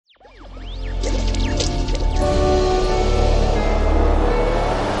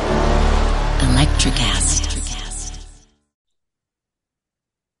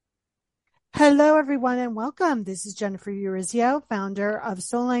Hello, everyone, and welcome. This is Jennifer Urizio, founder of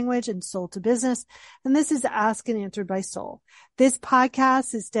Soul Language and Soul to Business, and this is Ask and Answered by Soul. This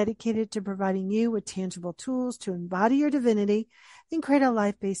podcast is dedicated to providing you with tangible tools to embody your divinity and create a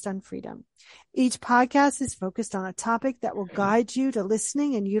life based on freedom. Each podcast is focused on a topic that will guide you to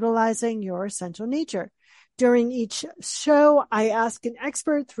listening and utilizing your essential nature. During each show, I ask an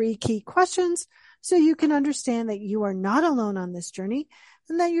expert 3 key questions so you can understand that you are not alone on this journey,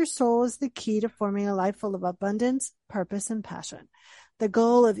 and that your soul is the key to forming a life full of abundance, purpose, and passion. The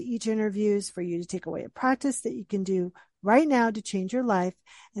goal of each interview is for you to take away a practice that you can do right now to change your life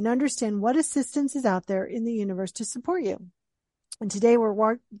and understand what assistance is out there in the universe to support you. And today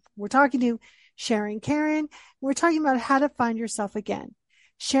we're talking to Sharon Caren. We're talking about how to find yourself again.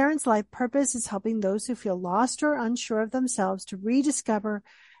 Sharon's life purpose is helping those who feel lost or unsure of themselves to rediscover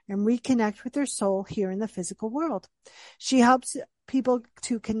and reconnect with their soul here in the physical world. She helps people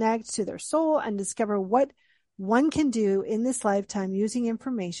to connect to their soul and discover what one can do in this lifetime using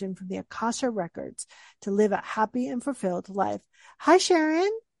information from the Akasha records to live a happy and fulfilled life. Hi,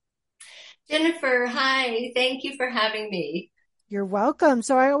 Sharon. Jennifer, hi. Thank you for having me. You're welcome.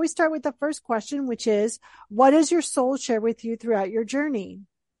 So I always start with the first question, which is, what does your soul share with you throughout your journey?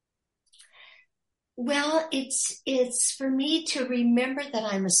 Well, it's for me to remember that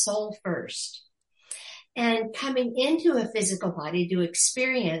I'm a soul first. And coming into a physical body to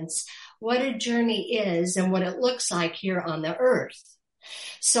experience what a journey is and what it looks like here on the earth.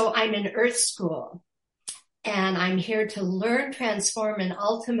 So I'm in Earth School, and I'm here to learn, transform, and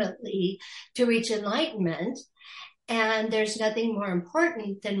ultimately to reach enlightenment. And there's nothing more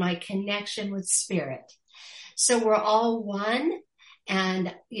important than my connection with spirit. So we're all one.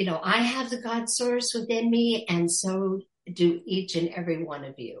 And, I have the God source within me, and so do each and every one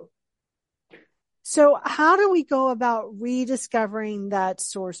of you. So how do we go about rediscovering that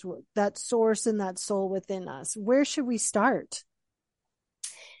source and that soul within us? Where should we start?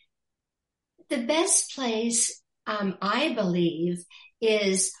 The best place, I believe,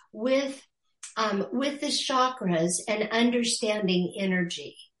 is with the chakras and understanding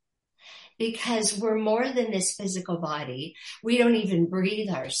energy. Because we're more than this physical body. We don't even breathe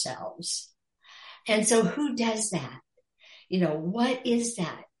ourselves. And so who does that? What is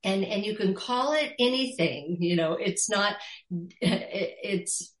that? And you can call it anything, it's not,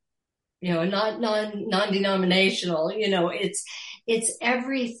 it's, not non-denominational, it's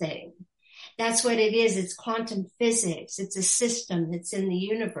everything. That's what it is. It's quantum physics. It's a system that's in the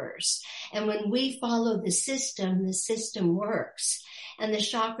universe. And when we follow the system works. And the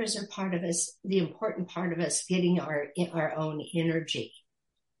chakras are part of us, the important part of us getting our own energy.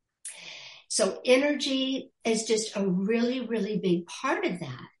 So energy is just a really, really big part of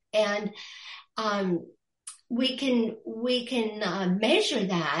that. And we can measure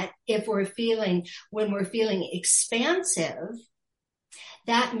that when we're feeling expansive.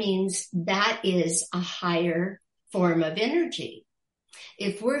 That means that is a higher form of energy.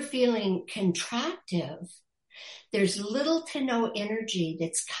 If we're feeling contractive, there's little to no energy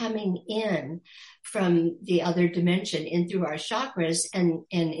that's coming in from the other dimension in through our chakras and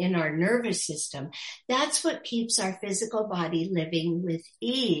in our nervous system. That's what keeps our physical body living with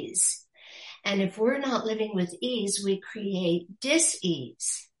ease. And if we're not living with ease, we create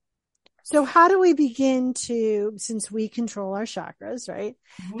dis-ease. So how do we begin to, since we control our chakras, right?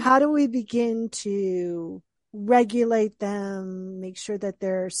 Mm-hmm. How do we begin to regulate them, make sure that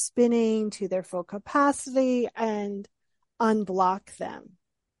they're spinning to their full capacity and unblock them?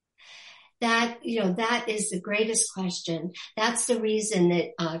 That is the greatest question. That's the reason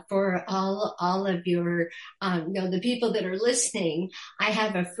that, for all of your, the people that are listening, I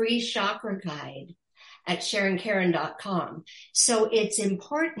have a free chakra guide at SharonCaren.com. So it's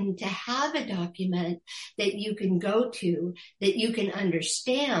important to have a document that you can go to, that you can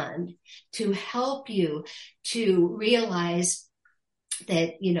understand, to help you to realize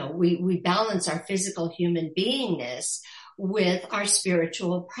that, we balance our physical human beingness with our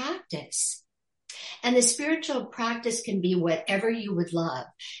spiritual practice. And the spiritual practice can be whatever you would love,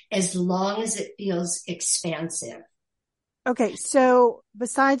 as long as it feels expansive. Okay. So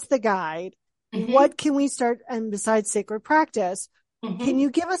besides the guide, mm-hmm. What can we start? And besides sacred practice, mm-hmm. Can you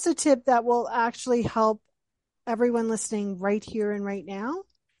give us a tip that will actually help everyone listening right here and right now?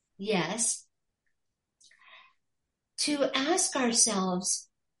 Yes. To ask ourselves,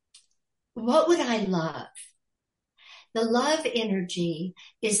 what would I love? The love energy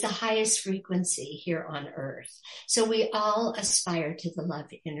is the highest frequency here on earth. So we all aspire to the love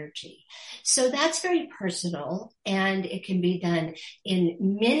energy. So that's very personal, and it can be done in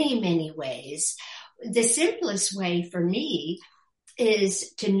many, many ways. The simplest way for me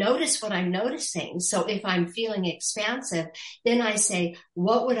is to notice what I'm noticing. So if I'm feeling expansive, then I say,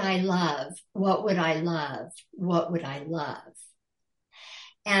 what would I love? What would I love? What would I love?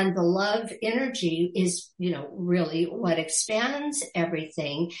 And the love energy is, really what expands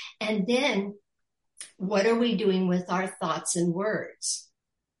everything. And then what are we doing with our thoughts and words?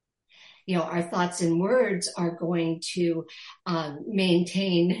 Our thoughts and words are going to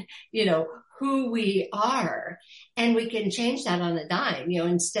maintain, who we are. And we can change that on a dime,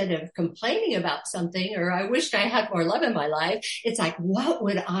 instead of complaining about something or I wished I had more love in my life. It's like, what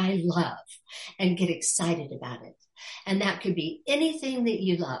would I love? And get excited about it. And that could be anything that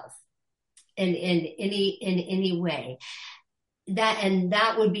you love in any way.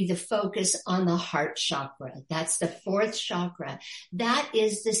 That would be the focus on the heart chakra. That's the fourth chakra. That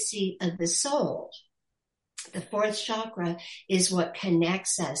is the seat of the soul. The fourth chakra is what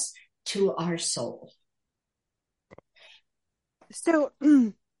connects us to our soul. So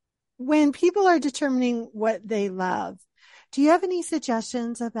when people are determining what they love, do you have any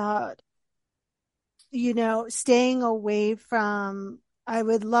suggestions about, staying away from, I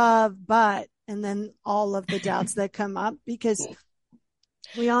would love, but, and then all of the doubts that come up? Because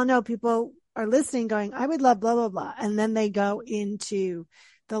we all know people are listening going, I would love blah, blah, blah. And then they go into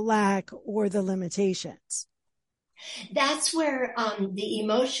the lack or the limitations. That's where the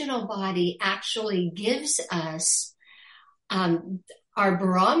emotional body actually gives us our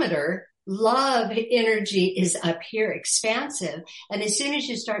barometer. Love energy is up here, expansive. And as soon as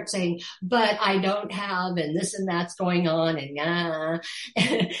you start saying, but I don't have, and this and that's going on,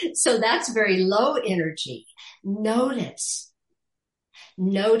 and so that's very low energy. Notice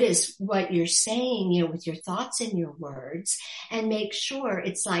what you're saying, with your thoughts and your words, and make sure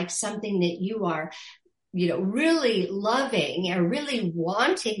it's like something that you are really loving and really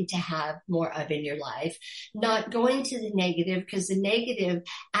wanting to have more of in your life, not going to the negative, because the negative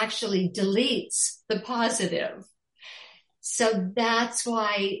actually deletes the positive. So that's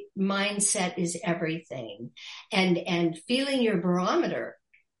why mindset is everything. And feeling your barometer.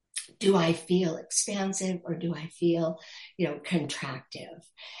 Do I feel expansive or do I feel, contractive?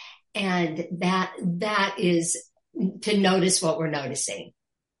 And that is to notice what we're noticing.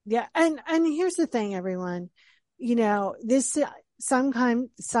 Yeah. And here's the thing, everyone, this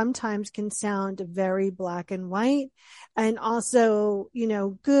sometimes can sound very black and white, and also,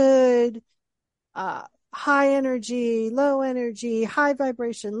 good, high energy, low energy, high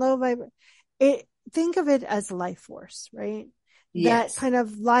vibration, low vibration. Think of it as life force, right? Yes. That kind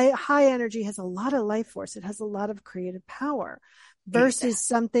of high energy has a lot of life force. It has a lot of creative power versus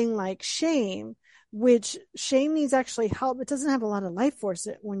something like shame, which shame needs actually help. It doesn't have a lot of life force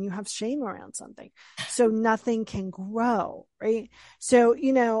when you have shame around something. So nothing can grow, right? So,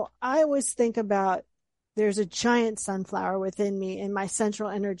 I always think about, there's a giant sunflower within me in my central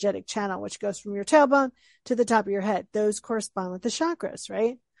energetic channel, which goes from your tailbone to the top of your head. Those correspond with the chakras,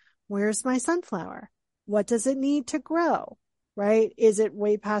 right? Where's my sunflower? What does it need to grow? Right? Is it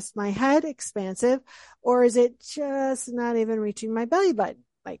way past my head, expansive, or is it just not even reaching my belly button?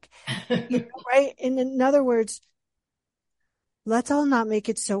 Like, right? And in other words, let's all not make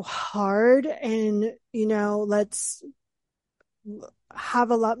it so hard, and, let's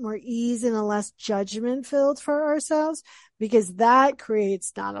have a lot more ease and a less judgment filled for ourselves, because that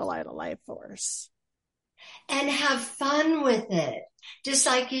creates not a lot of life force. And have fun with it. Just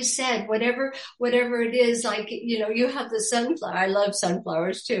like you said, whatever it is, like, you have the sunflower. I love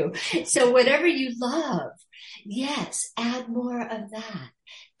sunflowers too. So whatever you love, yes, add more of that,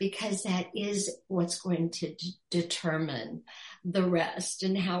 because that is what's going to determine the rest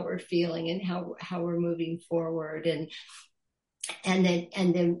and how we're feeling and how we're moving forward. And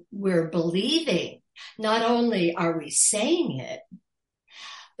then we're believing. Not only are we saying it,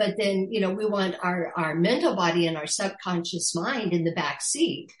 but then, we want our mental body and our subconscious mind in the back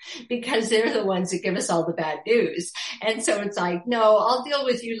seat, because they're the ones that give us all the bad news. And so it's like, no, I'll deal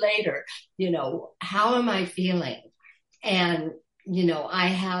with you later. How am I feeling? And, I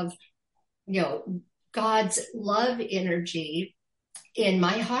have, God's love energy in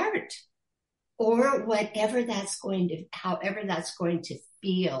my heart, or however that's going to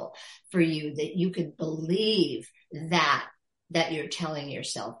feel for you, that you could believe that you're telling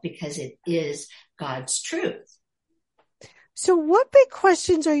yourself, because it is God's truth. So what big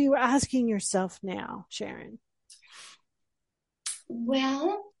questions are you asking yourself now, Sharon?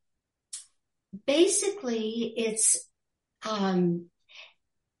 Well, basically it's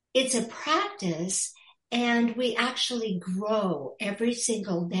a practice, and we actually grow every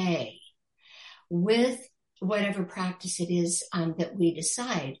single day with whatever practice it is that we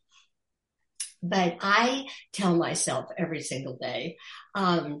decide. But I tell myself every single day,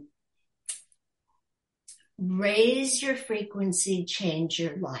 raise your frequency, change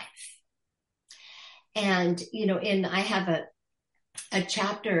your life. And, I have a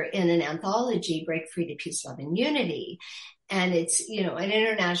chapter in an anthology, Break Free to Peace, Love, and Unity. And it's, an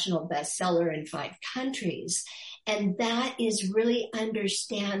international bestseller in 5 countries. And that is really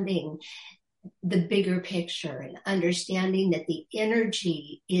understanding the bigger picture and understanding that the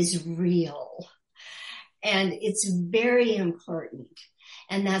energy is real. And it's very important.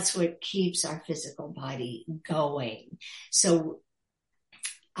 And that's what keeps our physical body going. So,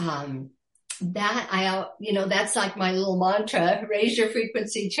 that's like my little mantra, raise your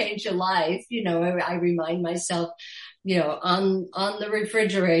frequency, change your life. I remind myself, on the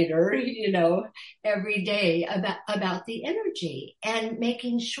refrigerator, every day about the energy and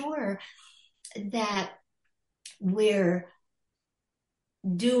making sure that we're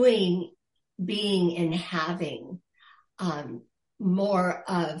doing, being, and having, more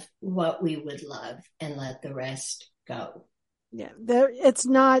of what we would love and let the rest go. Yeah. It's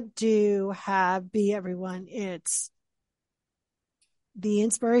not do, have, be everyone. It's the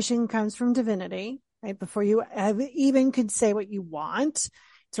inspiration comes from divinity, right? Before you even could say what you want,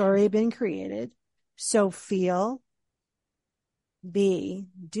 it's already been created. So feel, be,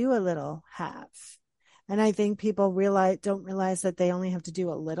 do a little, have. And I think people don't realize that they only have to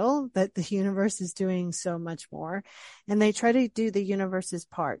do a little, that the universe is doing so much more. And they try to do the universe's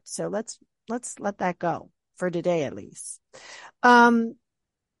part. So let's let that go for today, at least. How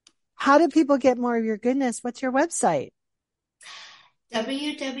do people get more of your goodness? What's your website?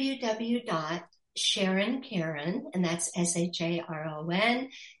 www.SharonCaren, and that's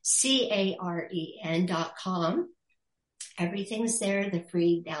SharonCaren.com. Everything's there, the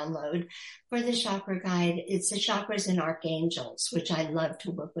free download for the chakra guide. It's the chakras and archangels, which I love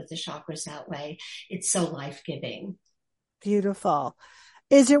to work with the chakras that way. It's so life-giving. Beautiful.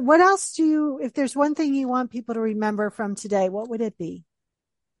 What else if there's one thing you want people to remember from today, what would it be?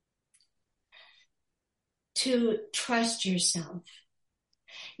 To trust yourself.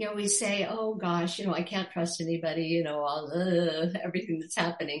 We say, oh gosh, I can't trust anybody, everything that's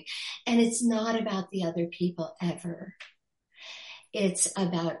happening. And it's not about the other people ever. It's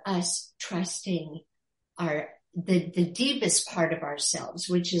about us trusting the deepest part of ourselves,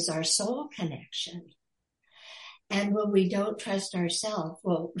 which is our soul connection. And when we don't trust ourselves,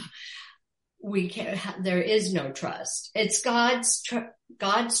 there is no trust. It's God's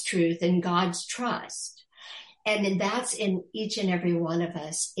truth and God's trust. And that's in each and every one of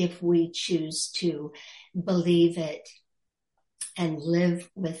us if we choose to believe it and live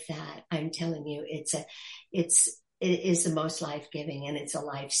with that. I'm telling you, it is the most life-giving, and it's a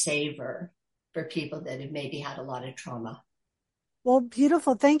lifesaver for people that have maybe had a lot of trauma. Well,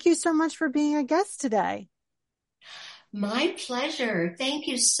 beautiful. Thank you so much for being a guest today. My pleasure. Thank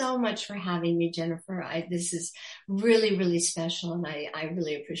you so much for having me, Jennifer. This is really, really special, and I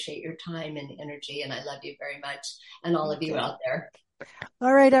really appreciate your time and energy, and I love you very much, and all of you out there.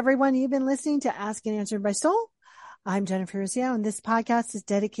 All right, everyone. You've been listening to Ask and Answered by Soul. I'm Jennifer Urezzio, and this podcast is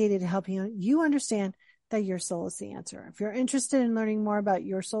dedicated to helping you understand that your soul is the answer. If you're interested in learning more about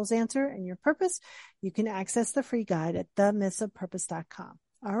your soul's answer and your purpose, you can access the free guide at themythsofpurpose.com.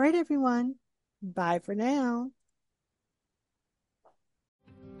 All right, everyone. Bye for now.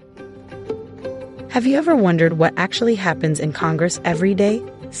 Have you ever wondered what actually happens in Congress every day?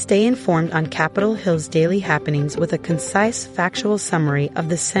 Stay informed on Capitol Hill's daily happenings with a concise, factual summary of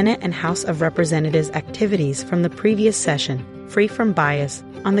the Senate and House of Representatives activities from the previous session, free from bias,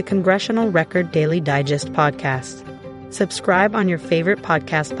 on the Congressional Record Daily Digest podcast. Subscribe on your favorite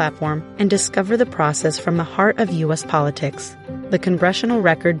podcast platform and discover the process from the heart of U.S. politics. The Congressional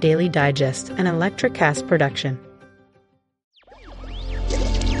Record Daily Digest, an Electricast production.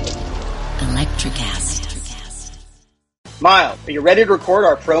 Electricast. Miles, are you ready to record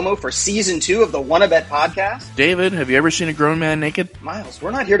our promo for Season 2 of the Wanna Bet podcast? David, have you ever seen a grown man naked? Miles,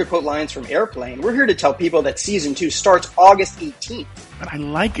 we're not here to quote lines from Airplane. We're here to tell people that Season 2 starts August 18th. But I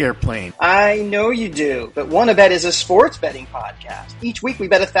like Airplane. I know you do, but Wanna Bet is a sports betting podcast. Each week we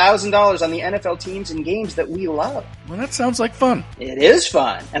bet $1,000 on the NFL teams and games that we love. Well, that sounds like fun. It is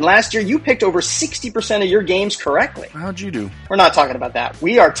fun. And last year you picked over 60% of your games correctly. How'd you do? We're not talking about that.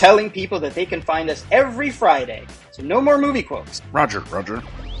 We are telling people that they can find us every Friday. So no more movie quotes. Roger.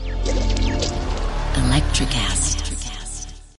 Electricast.